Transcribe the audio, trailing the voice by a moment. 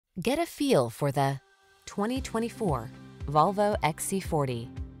Get a feel for the 2024 Volvo XC40.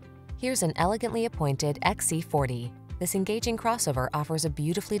 Here's an elegantly appointed XC40. This engaging crossover offers a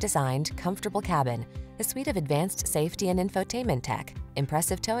beautifully designed, comfortable cabin, a suite of advanced safety and infotainment tech,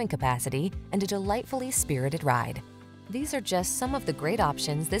 impressive towing capacity, and a delightfully spirited ride. These are just some of the great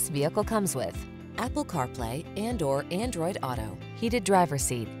options this vehicle comes with: Apple CarPlay and/or Android Auto, heated driver's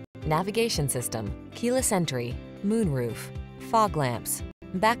seat, navigation system, keyless entry, moonroof, fog lamps,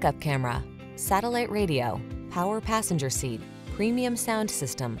 backup camera, satellite radio, power passenger seat, premium sound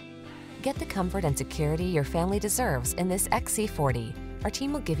system. Get the comfort and security your family deserves in this XC40. Our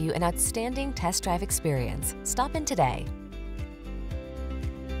team will give you an outstanding test drive experience. Stop in today.